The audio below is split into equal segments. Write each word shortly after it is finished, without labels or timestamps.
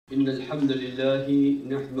إن الحمد لله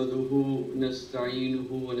نحمده نستعينه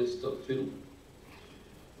ونستغفره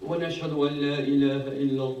ونشهد أن لا إله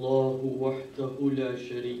إلا الله وحده لا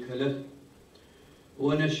شريك له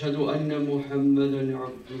ونشهد أن محمدا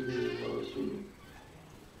عبده ورسوله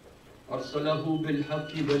أرسله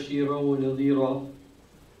بالحق بشيرا ونذيرا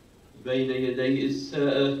بين يدي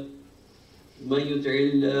الساعة من يطع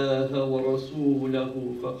الله ورسوله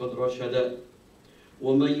فقد رشد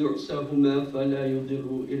ومن يعصهما فلا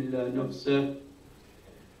يضر إلا نفسه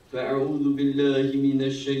فأعوذ بالله من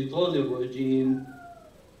الشيطان الرجيم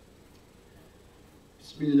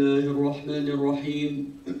بسم الله الرحمن الرحيم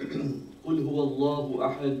قل هو الله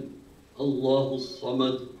أحد الله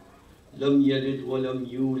الصمد لم يلد ولم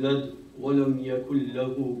يولد ولم يكن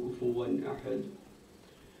له كفوا أحد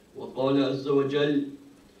وقال عز وجل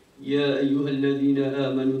يا أيها الذين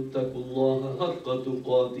آمنوا اتقوا الله حق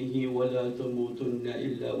تقاته ولا تموتن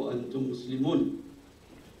إلا وأنتم مسلمون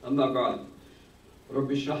أما بعد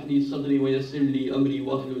رب اشرح لي صدري ويسر لي أمري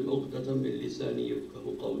واحلل عقدة من لساني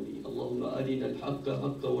يفقهوا قولي اللهم أرنا الحق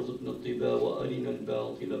حقا وارزقنا اتباعه وأرنا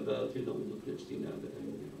الباطل باطلا وارزقنا اجتنابه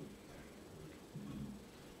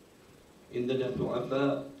عندنا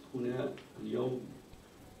ضعفاء هنا اليوم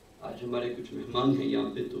आज हमारे कुछ मेहमान हैं यहाँ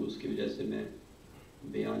पे तो उसकी वजह से मैं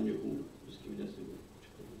बयान जो हूँ उसकी वजह से मैं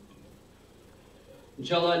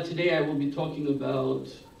Inshallah, today I will be talking about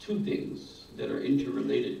two things that are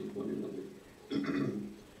interrelated with one another.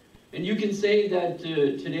 And you can say that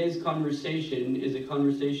today's conversation is a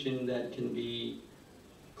conversation that can be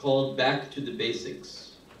called back to the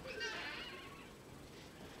basics.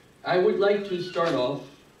 I would like to start off.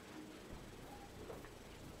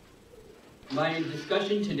 My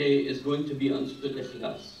discussion today is going to be on Surah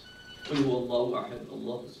Al-Ikhlas. قُلْ هُوَ اللَّهُ أَحَدٌ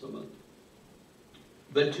اللَّهُ الصَّمَدُ.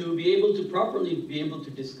 But to be able to properly be able to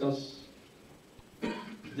discuss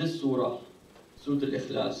this surah, Surah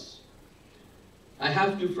Al-Ikhlas, I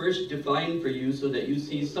have to first define for you so that you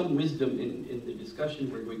see some wisdom in the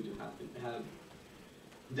discussion we're going to have.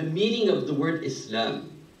 The meaning of the word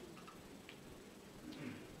Islam.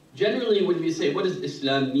 Generally, when we say, what does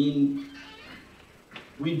Islam mean?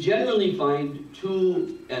 We generally find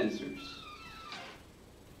two answers.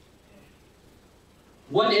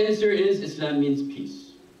 One answer is Islam means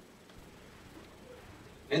peace.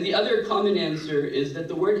 And the other common answer is that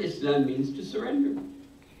the word Islam means to surrender.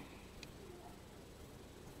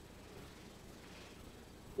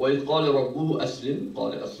 وَإِذْ قَالَ رَبُّهُ أَسْلِمْ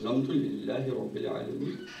قَالَ أَسْلَمْتُ لِلَّهِ رَبِّ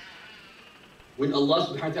الْعَالَمِينَ. When Allah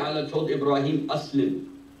subhanahu wa ta'ala told Ibrahim, Aslim,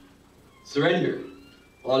 surrender.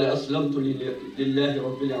 قَالَ أَسْلَمْتُ لِلَّهِ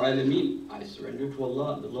رَبِّ الْعَالَمِينَ. I surrender to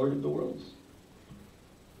Allah, the Lord of the worlds.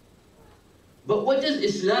 But what does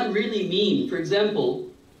Islam really mean? For example,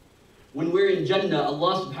 when we're in Jannah,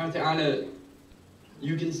 Allah subhanahu wa ta'ala,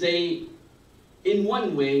 you can say, in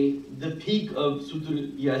one way, the peak of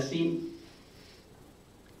Surah Yasin,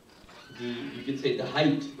 you can say the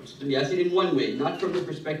height of Surah Yasin in one way, not from the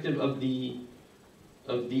perspective of the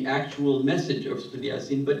actual message of Surah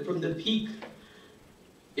Yasin, but from the peak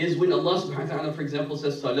is when Allah subhanahu wa ta'ala, for example,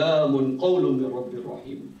 says, Salamun qawlun min Rabbir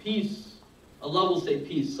Rahim. Peace. Allah will say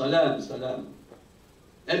peace, salam, salam.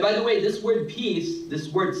 And by the way, this word peace, this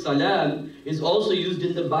word salam, is also used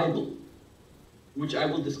in the Bible, which I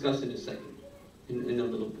will discuss in a second, in a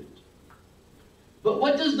little bit. But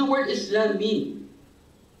what does the word Islam mean?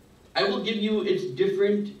 I will give you its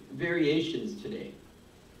different variations today,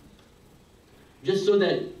 just so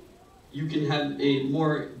that you can have a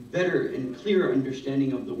more better and clearer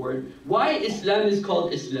understanding of the word. Why Islam is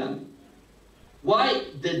called Islam? Why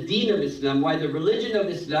the deen of Islam, why the religion of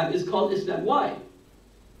Islam is called Islam? Why?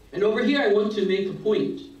 And over here I want to make a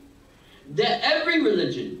point that every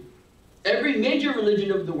religion, every major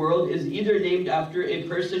religion of the world is either named after a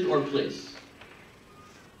person or place.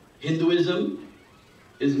 Hinduism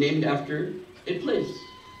is named after a place.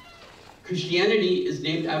 Christianity is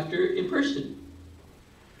named after a person.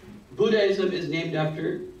 Buddhism is named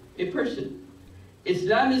after a person.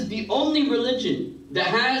 Islam is the only religion that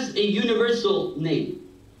has a universal name.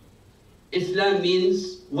 Islam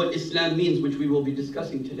means what Islam means, which we will be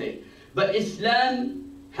discussing today. But Islam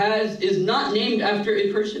is not named after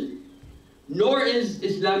a person, nor is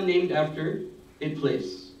Islam named after a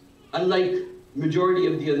place. Unlike majority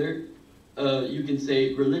of the other, you can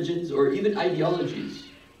say, religions or even ideologies.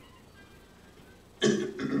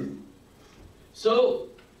 So,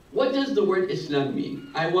 what does the word Islam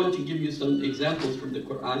mean? I want to give you some examples from the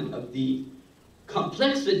Quran of the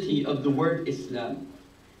complexity of the word Islam.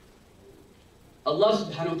 Allah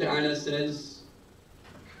subhanahu wa ta'ala says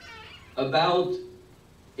about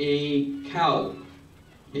a cow,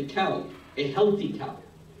 a healthy cow.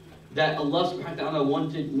 that Allah subhanahu wa ta'ala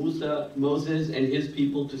wanted Moses and his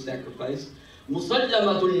people to sacrifice.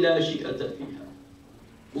 مُصَلَّمَةٌ لَا شِيَةَ فِيهَا.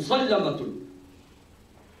 مُصَلَّمَةٌ.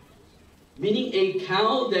 Meaning a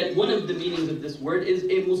cow, that one of the meanings of this word is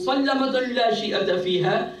a مُصَلَّمَةٌ لَا شِيَةَ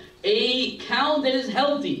فِيهَا, a cow that is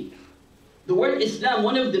healthy. The word Islam,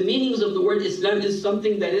 one of the meanings of the word Islam is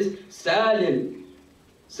something that is salim.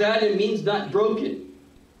 Salim means not broken.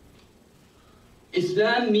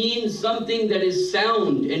 Islam means something that is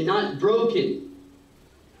sound and not broken.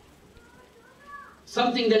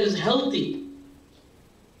 Something that is healthy.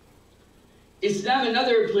 Islam,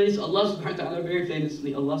 another place, Allah subhanahu wa ta'ala, very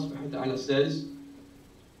famously, Allah subhanahu wa ta'ala says,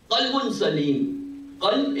 Qalbun Salim.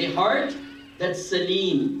 Qalb, a heart that's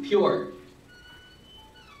Salim, pure.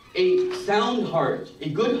 A sound heart, a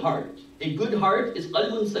good heart. A good heart is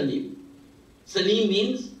Qalbun Salim. Salim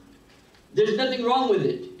means there's nothing wrong with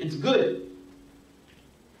it. It's good.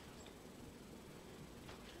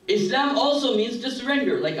 Islam also means to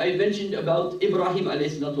surrender, like I mentioned about Ibrahim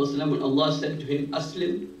alayhi salatu wasalam, when Allah said to him,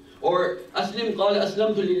 Aslim, or Aslim qala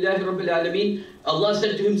aslamtu lillahi rabbil alameen. Allah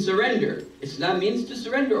said to him, surrender. Islam means to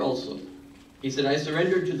surrender also. He said, I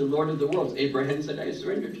surrender to the Lord of the worlds. Abraham said, I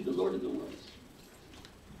surrender to the Lord of the worlds.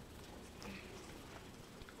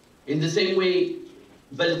 In the same way,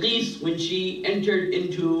 Balqis, when she entered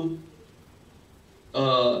into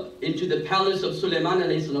the palace of Sulaiman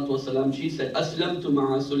alayhi salatu wasalam, she said, Aslamtu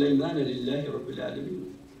ma'a Sulaiman lillahi rabbil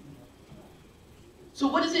alameen. So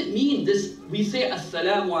what does it mean? This, we say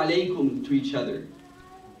Assalamu alaikum to each other.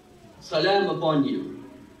 Salam upon you.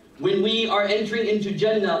 When we are entering into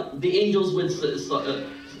Jannah, the angels would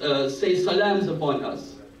say salams upon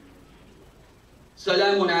us.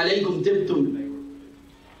 Salamun alaikum tibtum.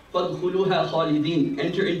 Fadkhuluha khalidin.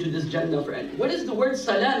 Enter into this Jannah for it. What does the word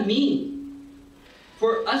salam mean?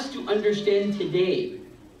 For us to understand today,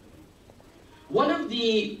 one of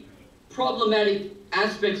the problematic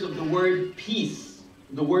aspects of the word peace,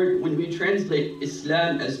 the word when we translate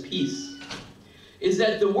Islam as peace, is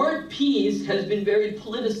that the word peace has been very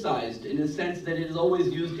politicized in a sense that it is always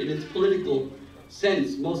used in its political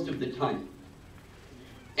sense most of the time.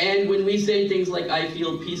 And when we say things like, I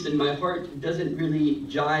feel peace in my heart, it doesn't really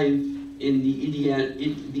jive in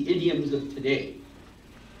the idioms of today.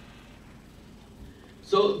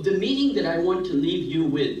 So the meaning that I want to leave you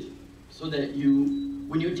with, so that you,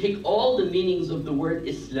 when you take all the meanings of the word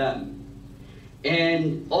Islam,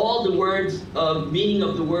 and all the words of meaning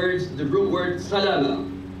of the words, the root word salama,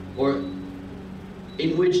 or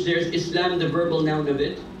in which there's Islam, the verbal noun of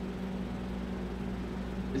it.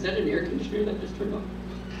 Is that an air conditioner that just turned off?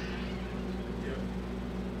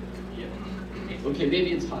 Yeah. Okay,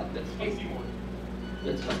 maybe it's hot. That's fine.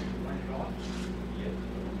 That's fine.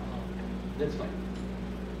 That's fine.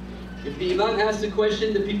 If the Imam asks a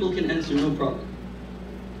question, the people can answer, no problem.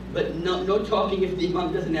 But no talking if the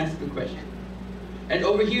Imam doesn't ask a question. And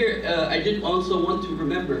over here, I did also want to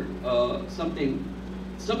remember something.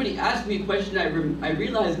 Somebody asked me a question, I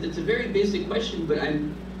realized it's a very basic question, but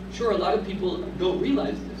I'm sure a lot of people don't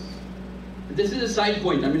realize this. This is a side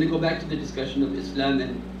point. I'm going to go back to the discussion of Islam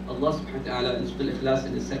and Allah subhanahu wa ta'ala and Surah Al-Ikhlas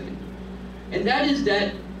in a second. And that is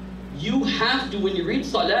that you have to, when you read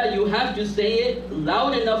Salah, you have to say it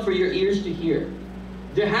loud enough for your ears to hear.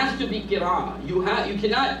 There has to be qira'ah. You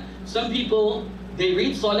cannot, some people, they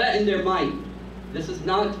read Salah in their mind. This is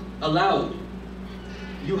not allowed.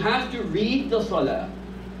 You have to read the Salah.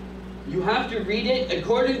 You have to read it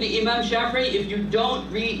according to Imam Shafi'i. If you don't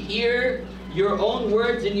hear your own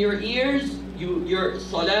words in your ears, your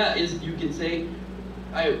Salah is, you can say,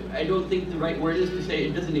 I don't think the right word is to say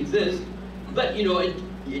it doesn't exist, but you know,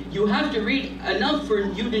 you have to read enough for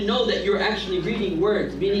you to know that you're actually reading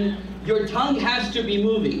words, meaning your tongue has to be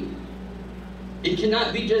moving. It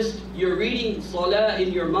cannot be just you're reading Salah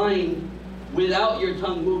in your mind without your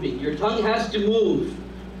tongue moving. Your tongue has to move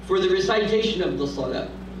for the recitation of the Salah.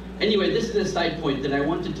 Anyway, this is a side point that I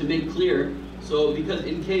wanted to make clear. So because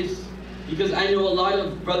I know a lot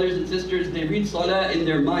of brothers and sisters, they read Salah in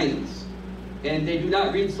their minds, and they do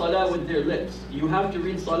not read Salah with their lips. You have to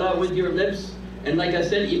read Salah with your lips, and like I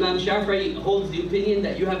said, Imam Shafi'i holds the opinion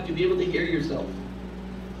that you have to be able to hear yourself.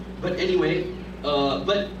 But anyway,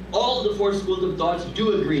 but all the four schools of thoughts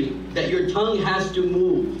do agree that your tongue has to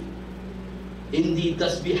move. In the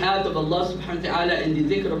tasbihat of Allah subhanahu wa ta'ala and the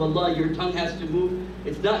dhikr of Allah, your tongue has to move.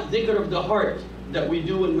 It's not dhikr of the heart that we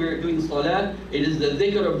do when we're doing salah. It is the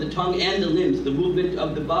dhikr of the tongue and the limbs, the movement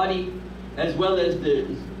of the body, as well as the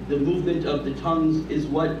movement of the tongues is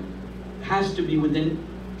what has to be within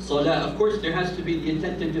salah. Of course, there has to be the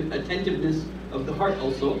attentiveness of the heart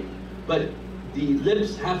also, but the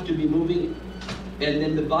lips have to be moving, and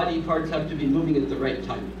then the body parts have to be moving at the right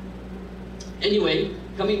time. Anyway,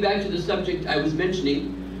 coming back to the subject I was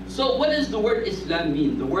mentioning, so what does the word Islam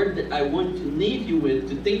mean? The word that I want to leave you with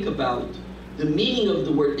to think about, the meaning of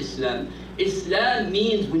the word Islam. Islam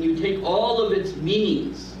means, when you take all of its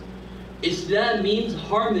meanings, Islam means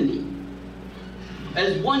harmony.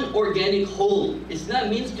 As one organic whole, Islam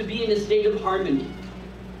means to be in a state of harmony.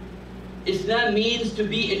 Islam means to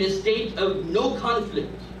be in a state of no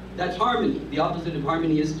conflict. That's harmony. The opposite of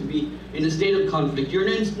harmony is to be in a state of conflict. You're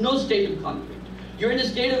in no state of conflict. You're in a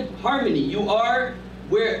state of harmony. You are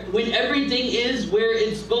when everything is where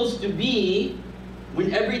it's supposed to be,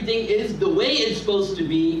 when everything is the way it's supposed to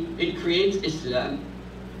be, it creates Islam.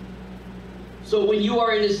 So when you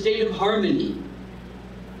are in a state of harmony,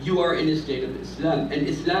 you are in a state of Islam. And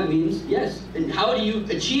Islam means, yes. And how do you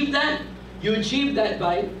achieve that? You achieve that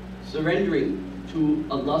by surrendering to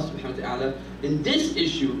Allah subhanahu wa ta'ala. In this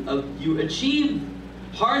issue of you achieve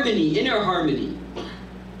harmony, inner harmony.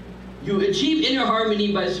 You achieve inner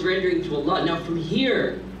harmony by surrendering to Allah. Now from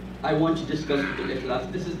here, I want to discuss the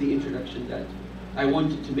ikhlas. This is the introduction that I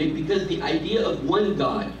wanted to make, because the idea of one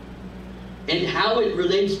God and how it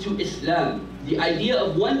relates to Islam, the idea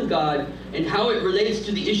of one God and how it relates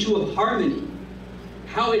to the issue of harmony,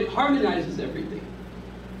 how it harmonizes everything.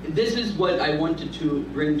 And this is what I wanted to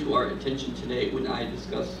bring to our attention today when I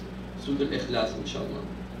discuss Surah Al-Ikhlas, inshallah.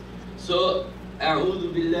 So,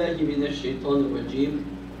 أعوذ بالله من الشيطان الرجيم.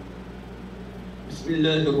 بسم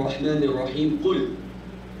الله الرحمن الرحيم. قل.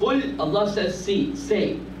 قل, Allah says,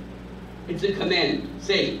 say. It's a command.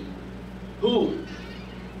 Say. Who?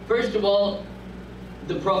 First of all,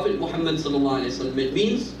 the Prophet Muhammad sallallahu alaihi wasallam. It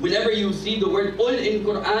means whenever you see the word qul in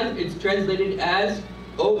Quran, it's translated as,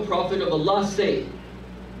 O Prophet of Allah, say.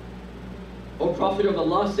 O Prophet of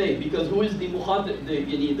Allah, say. Because who is the mukhatab,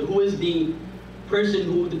 who is the person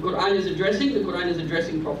who the Quran is addressing? The Quran is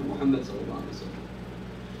addressing Prophet Muhammad sallallahu alaihi wasallam.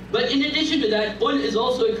 But in addition to that, qul is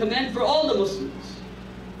also a command for all the Muslims.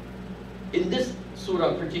 In this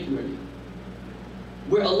surah particularly,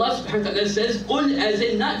 where Allah subhanahu wa ta'ala says qul, as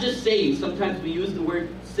in not just say. Sometimes we use the word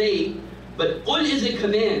say, but qul is a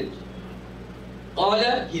command.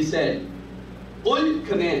 Qala, he said. Qul,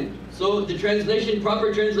 command. So the translation,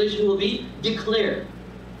 proper translation will be declare.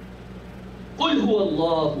 Qul huwa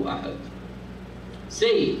Allahu ahad.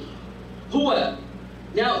 Say. Huwa.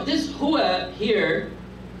 Now this huwa here,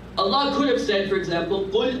 Allah could have said, for example,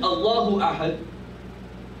 qul Allahu ahad.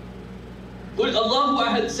 Qul Allahu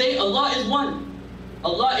ahad. Say Allah is one.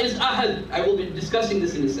 Allah is ahad. I will be discussing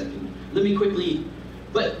this in a second. Let me quickly.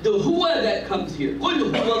 But the huwa that comes here,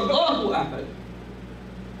 qul huwa Allahu ahad.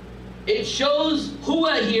 It shows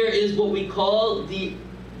huwa here is what we call the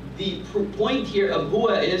point here of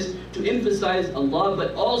huwa is to emphasize Allah,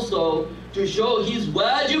 but also to show He's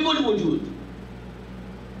wajibul wujud.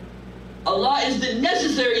 Allah is the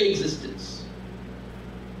necessary existence.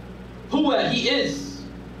 Huwa, He is.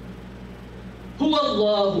 Huwa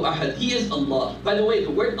Allahu ahad. He is Allah. By the way,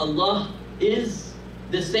 the word Allah is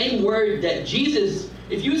the same word that Jesus,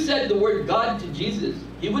 if you said the word God to Jesus,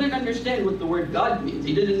 He wouldn't understand what the word God means.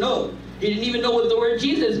 He didn't know. He didn't even know what the word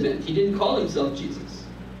Jesus meant. He didn't call Himself Jesus.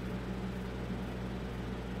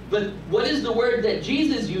 But what is the word that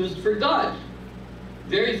Jesus used for God?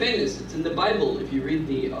 Very famous. It's in the Bible. If you read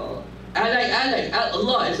the Allah,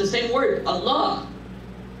 it's the same word, Allah.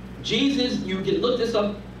 Jesus, you can look this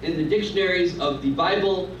up in the dictionaries of the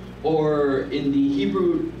Bible or in the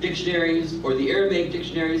Hebrew dictionaries or the Aramaic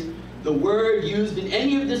dictionaries. The word used in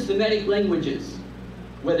any of the Semitic languages,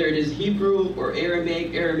 whether it is Hebrew or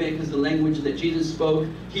Aramaic. Aramaic is the language that Jesus spoke.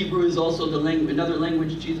 Hebrew is also another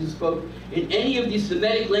language Jesus spoke. In any of these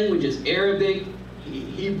Semitic languages, Arabic,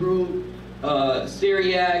 Hebrew,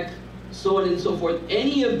 Syriac, so on and so forth,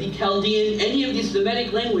 any of the Chaldean, any of the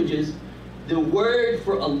Semitic languages, the word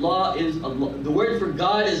for Allah is Allah. The word for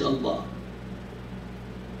God is Allah.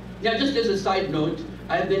 Now, just as a side note,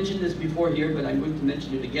 I've mentioned this before here, but I'm going to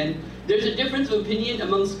mention it again. There's a difference of opinion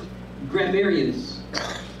amongst grammarians.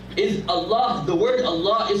 Is Allah, the word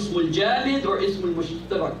Allah, ismul jamid or ismul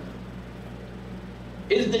mushtarak?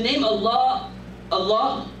 Is the name Allah,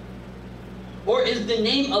 Allah? Or is the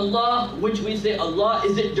name Allah, which we say Allah,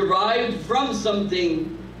 is it derived from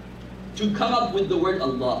something to come up with the word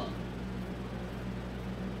Allah?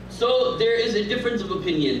 So there is a difference of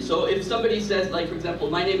opinion. So if somebody says, like for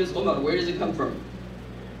example, my name is Omar, where does it come from?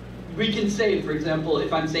 We can say, for example,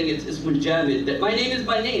 if I'm saying it's ismul jamid, that my name is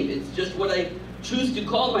my name. It's just what I choose to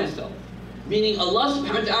call myself. Meaning Allah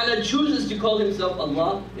subhanahu wa ta'ala chooses to call Himself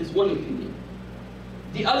Allah is one opinion.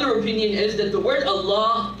 The other opinion is that the word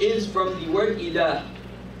Allah is from the word ilah.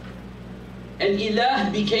 And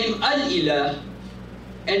ilah became al-ilah.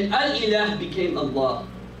 And al-ilah became Allah.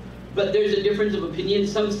 But there's a difference of opinion.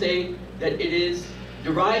 Some say that it is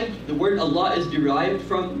derived, the word Allah is derived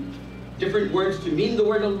from different words to mean the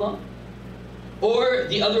word Allah. Or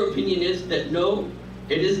the other opinion is that no,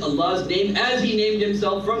 it is Allah's name as He named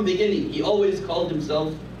Himself from beginning. He always called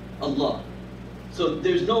Himself Allah. So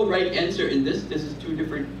there's no right answer in this. This is two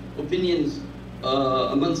different opinions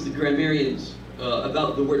amongst the grammarians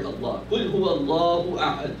about the word Allah. قُلْ هُوَ اللَّهُ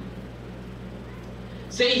أَحَدٌ.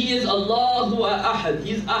 Say He is Allahu Ahad.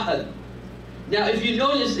 He is Ahad. Now if you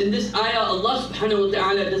notice in this ayah, Allah subhanahu wa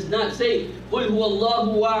ta'ala does not say قُلْ هُوَ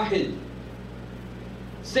اللَّهُ وَاحِدٌ.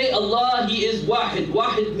 Say Allah, He is Wahid.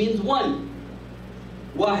 Wahid means one.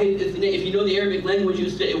 Wahid, if you know the Arabic language, you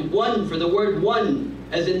say one for the word one,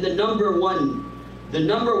 as in the number one. The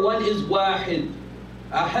number one is Wahid.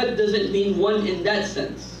 Ahad doesn't mean one in that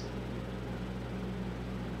sense.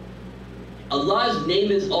 Allah's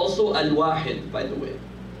name is also Al-Wahid, by the way.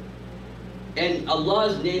 And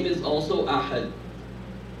Allah's name is also Ahad.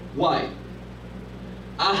 Why?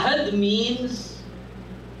 Ahad means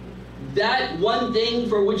that one thing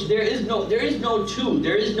for which there is no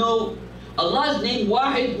two. Allah's name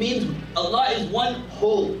Wahid means Allah is one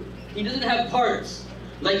whole. He doesn't have parts,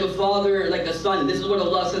 like a father, like a son. This is what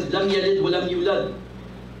Allah says, Lam yalid wa lam yulad.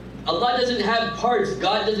 Allah doesn't have parts.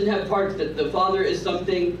 God doesn't have parts, that the father is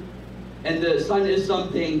something, and the son is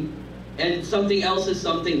something, and something else is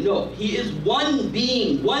something. No, He is one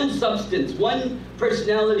being, one substance, one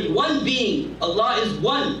personality, one being. Allah is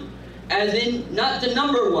one, as in not the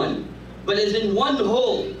number one, but as in one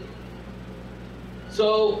whole.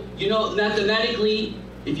 So, you know, mathematically,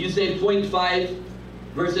 if you say 0.5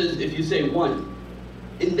 versus if you say 1,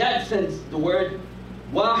 in that sense, the word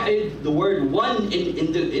Wahid, the word one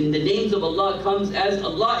in the names of Allah comes as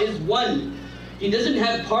Allah is one. He doesn't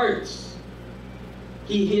have parts.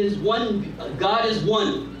 He is one. God is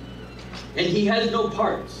one, and He has no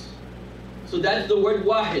parts. So that's the word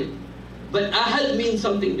Wahid. But Ahad means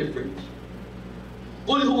something different.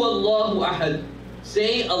 قُلْ هُوَ اللَّهُ أَحَدٌ.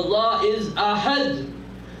 Say Allah is Ahad.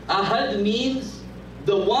 Ahad means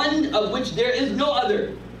the one of which there is no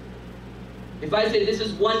other. If I say this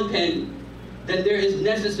is one pen, then there is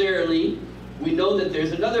necessarily, we know that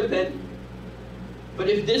there's another pen. But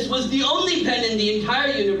if this was the only pen in the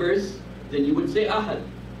entire universe, then you would say Ahad.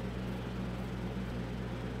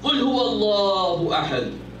 قُلْ هُوَ اللَّهُ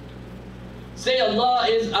أَحَدٌ. Say Allah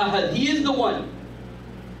is Ahad. He is the one.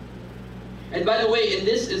 And by the way, and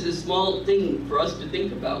this is a small thing for us to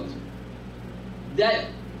think about, that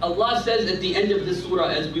Allah says at the end of this surah,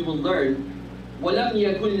 as we will learn, وَلَمْ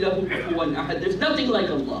يَكُنْ لَهُ كُفُوًا أَحَدٌ. There's nothing like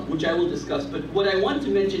Allah, which I will discuss. But what I want to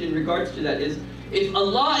mention in regards to that is, if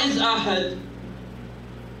Allah is Ahad,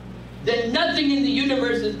 then nothing in the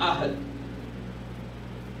universe is Ahad.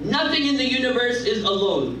 Nothing in the universe is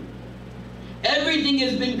alone. Everything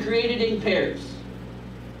has been created in pairs.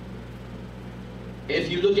 If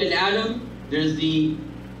you look at Adam, there's the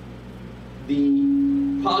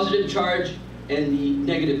positive charge and the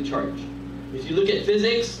negative charge. If you look at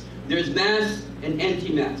physics, there's mass and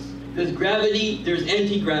anti-mass. There's gravity, there's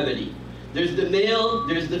anti-gravity. There's the male,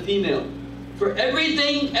 there's the female. For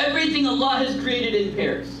everything Allah has created in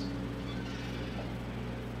pairs.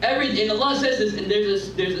 Everything, and Allah says this, and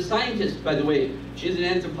there's a scientist, by the way. She's an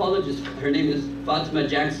anthropologist. Her name is Fatima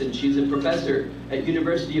Jackson. She's a professor at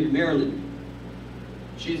University of Maryland.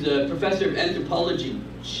 She's a professor of anthropology.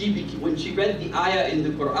 When she read the ayah in the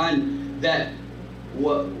Quran that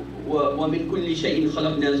وَمِن كُلِّ شَيْءٍ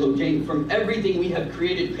خَلَقْنَا زَوْجَيْنِ, from everything we have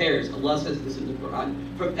created pairs. Allah says this in the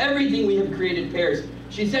Quran. From everything we have created pairs.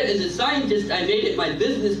 She said, as a scientist, I made it my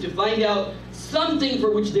business to find out something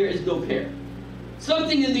for which there is no pair.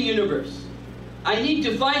 Something in the universe. I need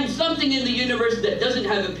to find something in the universe that doesn't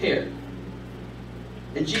have a pair.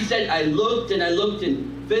 And she said, I looked and I looked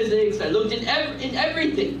in physics, I looked in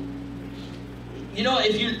everything. You know,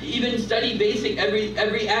 if you even study basic,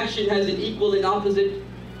 every action has an equal and opposite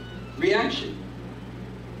reaction,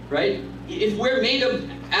 right? If we're made of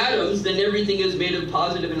atoms, then everything is made of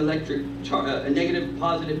positive and negative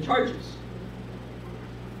positive charges.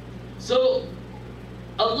 So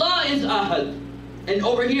Allah is Ahad. And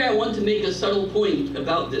over here I want to make a subtle point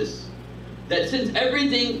about this. That since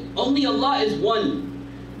everything, only Allah is one.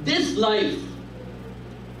 This life,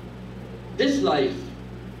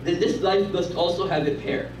 then this life must also have a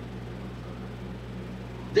pair.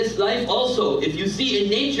 This life also, if you see in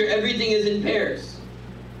nature, everything is in pairs.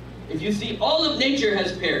 If you see, all of nature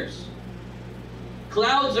has pairs.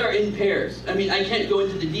 Clouds are in pairs. I mean, I can't go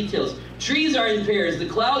into the details. Trees are in pairs, the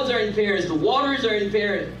clouds are in pairs, the waters are in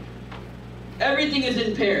pairs. Everything is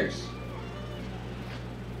in pairs.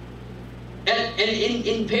 And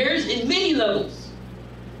in pairs in many levels.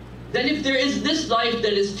 then if there is this life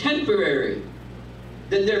that is temporary,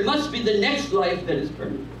 then there must be the next life that is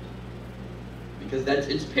permanent. Because that's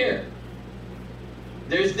its pair.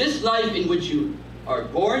 There's this life in which you are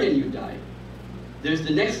born and you die. There's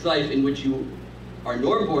the next life in which you are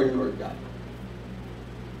nor born nor die.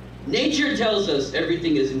 Nature tells us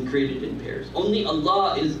everything is created in pairs. Only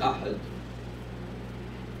Allah is Ahad.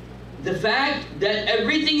 The fact that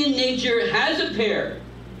everything in nature has a pair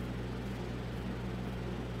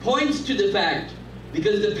points to the fact,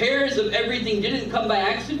 because the pairs of everything didn't come by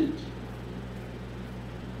accident.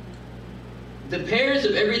 The pairs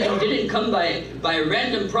of everything didn't come by a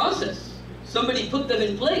random process. Somebody put them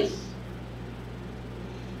in place.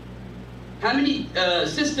 How many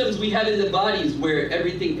systems we have in the bodies where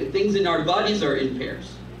things in our bodies are in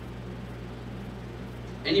pairs?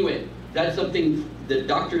 Anyway, that's something that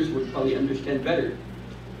doctors would probably understand better.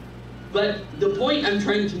 But the point I'm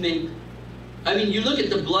trying to make, I mean, you look at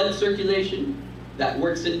the blood circulation, that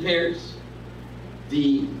works in pairs.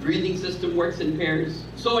 The breathing system works in pairs,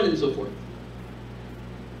 so on and so forth.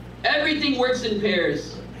 Everything works in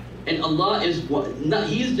pairs, and Allah is one.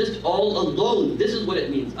 He's just all alone. This is what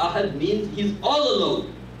it means. Ahad means He's all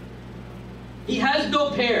alone. He has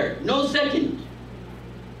no pair, no second.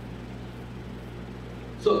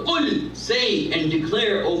 So, qul, say and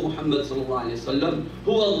declare, O Muhammad sallallahu alaihi wasallam,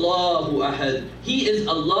 Huwa Allahu Ahad. He is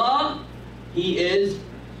Allah. He is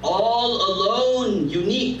all alone,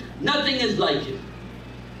 unique. Nothing is like Him.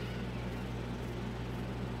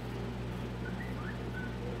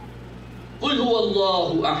 قُلْ هُوَ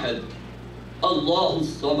اللَّهُ أَحَدٌ اللَّهُ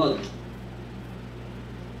الصَّمَدُ.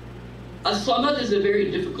 As-Samad is a very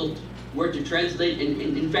difficult word to translate.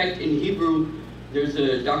 In fact, in Hebrew, there's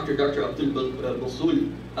a Dr. Abdul Basul,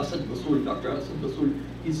 Asad Basul, Dr. Asad Basul.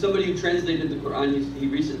 He's somebody who translated the Quran. He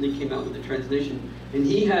recently came out with a translation. And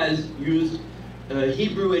he has used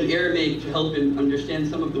Hebrew and Aramaic to help him understand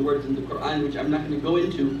some of the words in the Quran, which I'm not going to go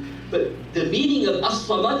into. But the meaning of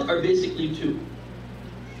As-Samad are basically two.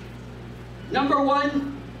 Number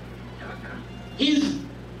one, He's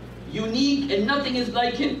unique and nothing is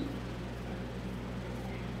like Him.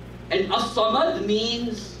 And As-Samad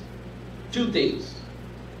means two things.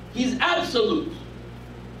 He's absolute.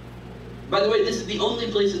 By the way, this is the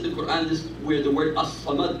only place in the Quran where the word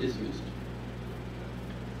As-Samad is used.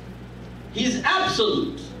 He's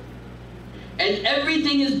absolute. And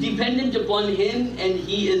everything is dependent upon Him, and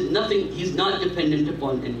He is nothing. He's not dependent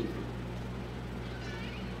upon anything.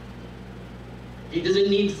 He doesn't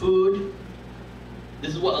need food.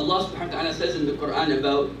 This is what Allah subhanahu wa ta'ala says in the Quran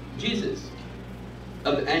about Jesus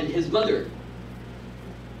and His mother.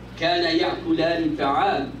 كَانَ يَأْكُلَانِ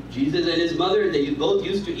الطَّعَامَ. Jesus and His mother, they both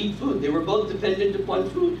used to eat food. They were both dependent upon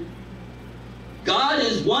food. God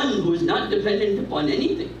is one who is not dependent upon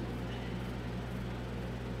anything.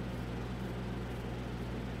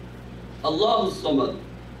 Allahu Samad.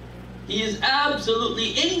 He is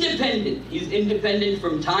absolutely independent. He's independent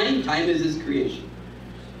from time. Time is His creation.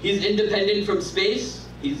 He's independent from space.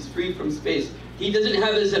 He's free from space. He doesn't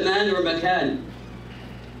have a zaman or makan.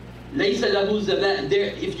 Laysa lahu zaman.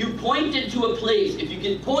 If you pointed to a place, if you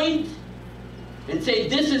can point and say,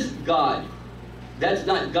 this is God, that's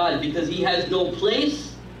not God, because He has no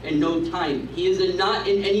place and no time. He is not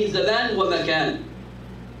in any zaman wa makan.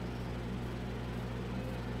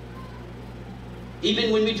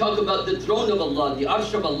 Even when we talk about the throne of Allah, the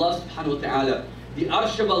arsh of Allah subhanahu wa ta'ala, the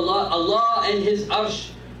arsh of Allah, Allah and His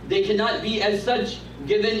arsh, they cannot be as such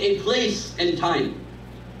given a place and time.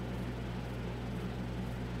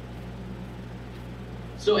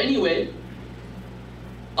 So anyway,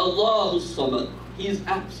 Allahu Samad, He is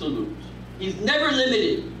absolute. He's never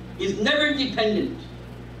limited. He's never dependent.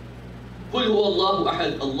 قُلْ هُوَ اللَّهُ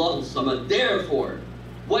أَحَدٌ اللَّهُ الصَّمَدُ. Therefore,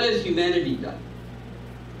 what has humanity done?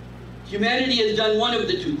 Humanity has done one of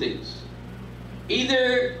the two things.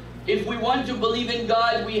 Either, if we want to believe in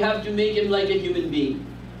God, we have to make Him like a human being.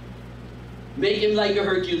 Make Him like a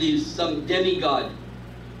Hercules, some demigod.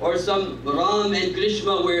 Or some Ram and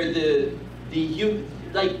Krishna, where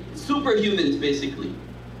like superhumans basically.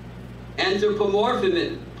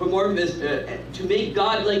 To make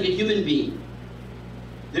God like a human being.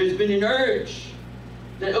 There's been an urge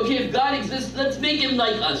that, okay, if God exists, let's make Him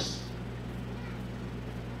like us.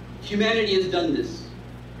 Humanity has done this.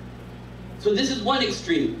 So this is one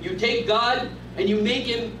extreme. You take God and you make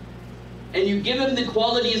Him, and you give Him the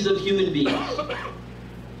qualities of human beings.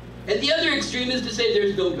 And the other extreme is to say,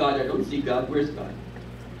 there's no God. I don't see God. Where's God?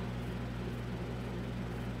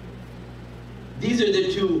 These are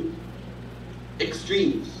the two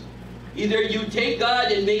extremes. Either you take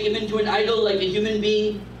God and make Him into an idol like a human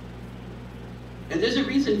being, And there's a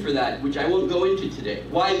reason for that, which I won't go into today,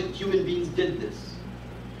 why human beings did this.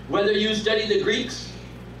 Whether you study the Greeks,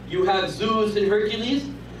 you have Zeus and Hercules.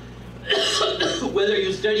 Whether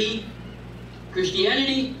you study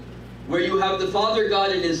Christianity, where you have the Father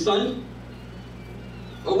God and His Son,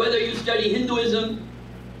 or whether you study Hinduism,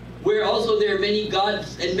 where also there are many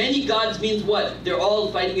gods, and many gods means what? They're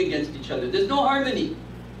all fighting against each other. There's no harmony.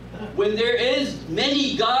 When there is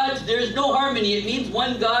many gods, there's no harmony. It means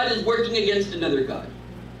one God is working against another God.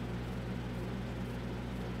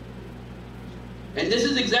 And this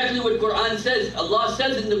is exactly what Quran says. Allah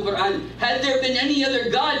says in the Quran, had there been any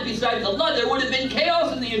other God besides Allah, there would have been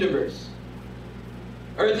chaos in the universe.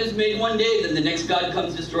 Earth is made one day, then the next God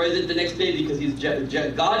comes, destroys it the next day, because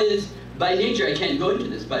God is by nature, I can't go into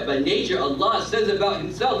this, but by nature Allah says about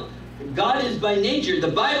Himself, God is by nature.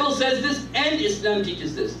 The Bible says this and Islam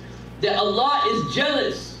teaches this, that Allah is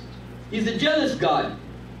jealous. He's a jealous God.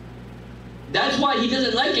 That's why He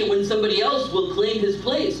doesn't like it when somebody else will claim His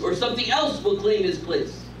place, or something else will claim His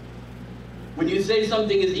place. When you say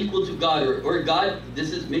something is equal to God or God,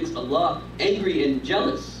 makes Allah angry and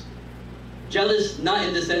jealous. Jealous not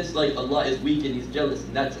in the sense like Allah is weak and He's jealous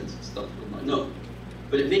in that sense, astaghfirullah. No.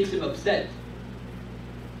 But it makes Him upset.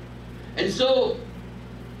 And so,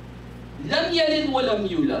 lam yalid wa lam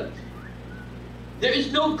yulad. There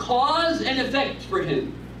is no cause and effect for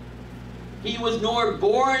Him. He was nor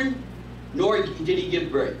born, nor did He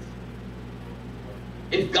give birth.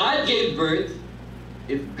 If God gave birth,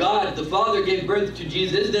 if God, the Father, gave birth to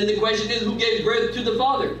Jesus, then the question is, who gave birth to the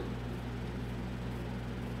Father?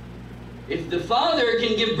 If the Father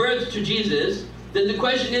can give birth to Jesus, then the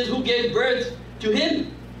question is, who gave birth to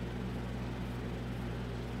Him?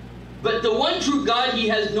 But the one true God, He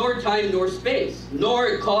has nor time nor space,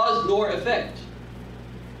 nor cause nor effect.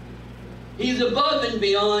 He's above and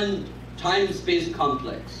beyond time-space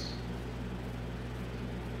complex.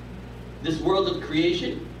 This world of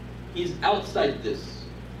creation, He's outside this,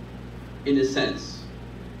 in a sense.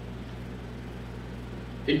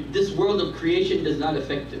 This world of creation does not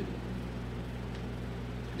affect Him.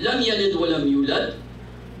 لم يلد ولم يولد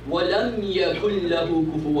ولم يكن له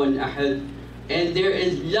كفوا أحد. And there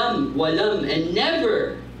is lam, walam, and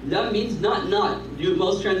never. Lam means not.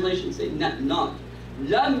 Most translations say not.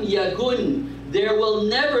 Lam yakun. There will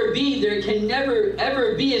never be, there can never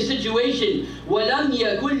ever be a situation. Walam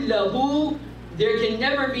yakun lahu. There can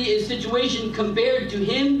never be a situation compared to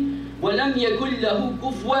Him. Walam yakun lahu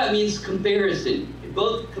kufwa means comparison.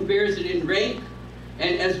 Both comparison in rank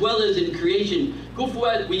and as well as in creation.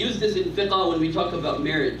 Kufwa, we use this in fiqh when we talk about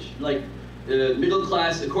marriage. Like middle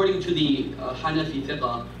class, according to the Hanafi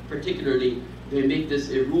fiqh particularly, they make this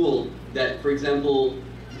a rule that, for example,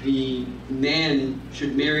 the man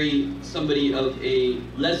should marry somebody of a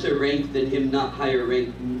lesser rank than him, not higher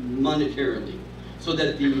rank monetarily, so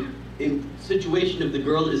that the situation of the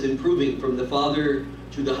girl is improving from the father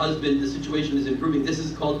to the husband. The situation is improving. This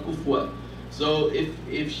is called kufwa. So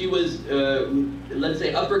if she was, let's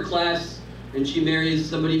say, upper class, and she marries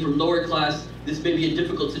somebody from lower class, this may be a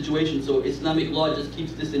difficult situation. So Islamic law just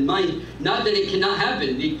keeps this in mind. Not that it cannot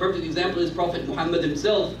happen. The perfect example is Prophet Muhammad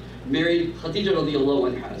himself married Khadija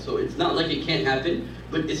radiallahu anha. So it's not like it can't happen.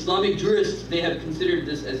 But Islamic jurists, they have considered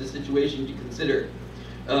this as a situation to consider.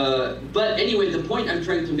 But anyway, the point I'm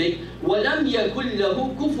trying to make, وَلَمْ يَكُنْ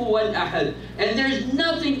لَهُ كُفُوًا أَحَدٍ. And there's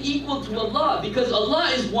nothing equal to Allah, because Allah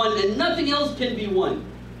is one and nothing else can be one.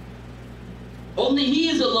 Only He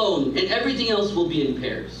is alone, and everything else will be in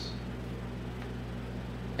pairs.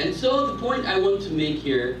 And so the point I want to make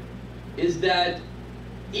here is that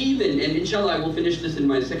even, and inshallah I will finish this in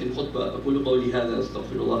my second khutbah, أقول قولي هذا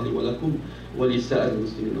أستغفر الله لي ولكم ولسائر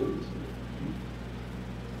المسلمين والمسلمات.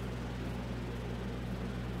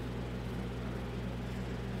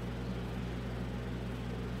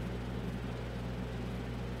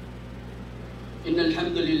 إن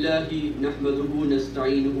الحمد لله نحمده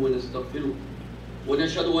نستعينه ونستغفره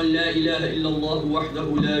ونشهد أن لا إله إلا الله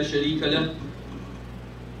وحده لا شريك له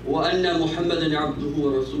وأن محمدا عبده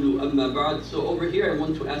ورسوله أما بعد. So over here I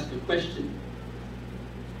want to ask a question.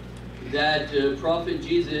 That Prophet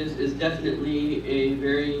Jesus is definitely a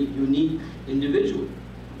very unique individual.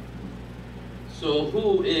 So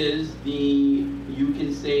who is the, you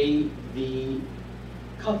can say, the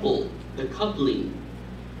couple, the coupling,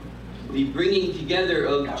 the bringing together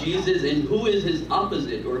of Jesus, and who is His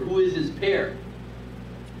opposite, or who is His pair?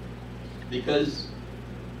 Because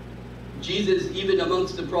Jesus, even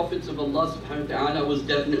amongst the prophets of Allah subhanahu wa ta'ala, was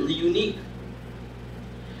definitely unique.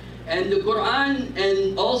 And the Quran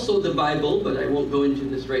and also the Bible, but I won't go into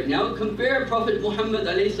this right now, compare Prophet Muhammad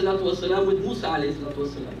alayhi salatu wasalam with Musa alayhi salatu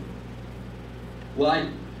wasalam. Why?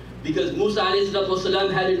 Because Musa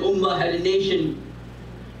ﷺ had an ummah, had a nation.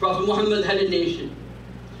 Prophet Muhammad had a nation.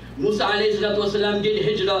 Musa ﷺ did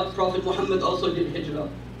hijrah. Prophet Muhammad also did hijrah.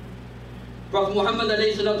 Prophet Muhammad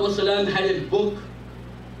ﷺ had a book,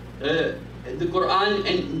 the Quran,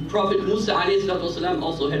 and Prophet Musa ﷺ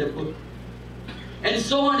also had a book. And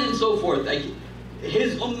so on and so forth. Like,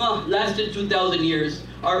 his ummah lasted 2,000 years.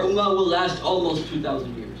 Our ummah will last almost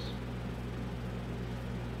 2,000 years.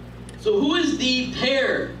 So who is the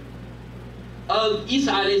pair of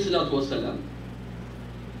Isa ﷺ?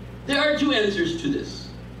 There are two answers to this.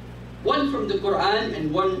 One from the Quran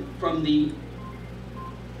and one from the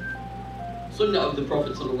Sunnah of the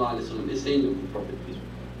Prophet ﷺ, the saying of the Prophet.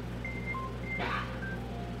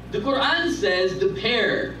 The Quran says the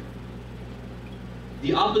pair,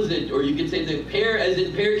 the opposite, or you could say the pair as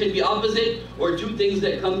in pair can be opposite, or two things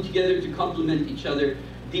that come together to complement each other.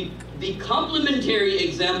 The complementary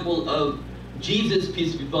example of Jesus,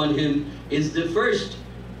 peace be upon him, is the first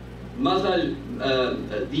mathal,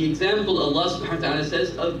 the example Allah subhanahu wa ta'ala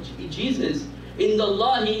says of Jesus, Inna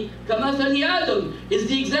Allahi kamathali Adam, is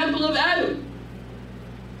the example of Adam.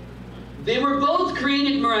 They were both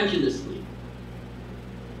created miraculously.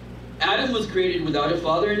 Adam was created without a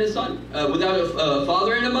father and a son, without a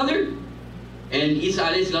father and a mother. And Isa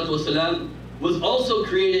ﷺ was also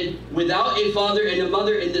created without a father and a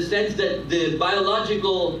mother, in the sense that the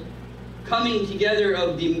biological coming together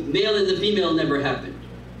of the male and the female never happened.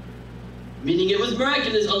 Meaning it was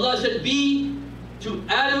miraculous. Allah said, be to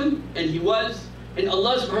Adam, and he was. And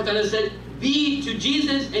Allah subhanahu wa ta'ala said, be to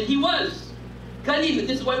Jesus, and he was. Kalima,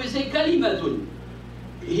 this is why we say kalimatun.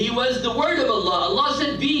 He was the word of Allah. Allah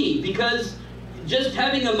said be, because just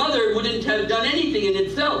having a mother wouldn't have done anything in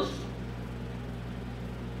itself.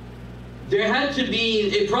 There had to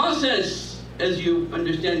be a process, as you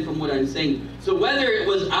understand from what I'm saying. So whether it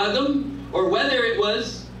was Adam or whether it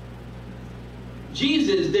was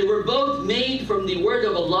Jesus, they were both made from the word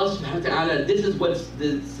of Allah subhanahu wa ta'ala. This is what's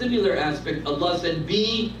the similar aspect. Allah said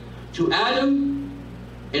be to Adam,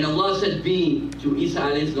 and Allah said be to Isa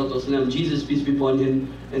alayhi salatu wasalam, Jesus, peace be upon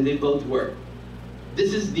him, and they both were.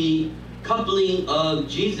 This is the coupling of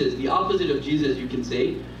Jesus, the opposite of Jesus, you can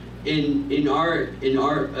say, in our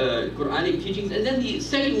Quranic teachings. And then the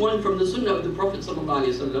second one from the Sunnah of the Prophet sallallahu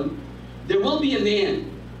alaihi wasallam, there will be a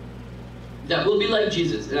man that will be like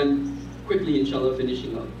Jesus, and I'm quickly inshallah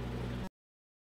finishing up.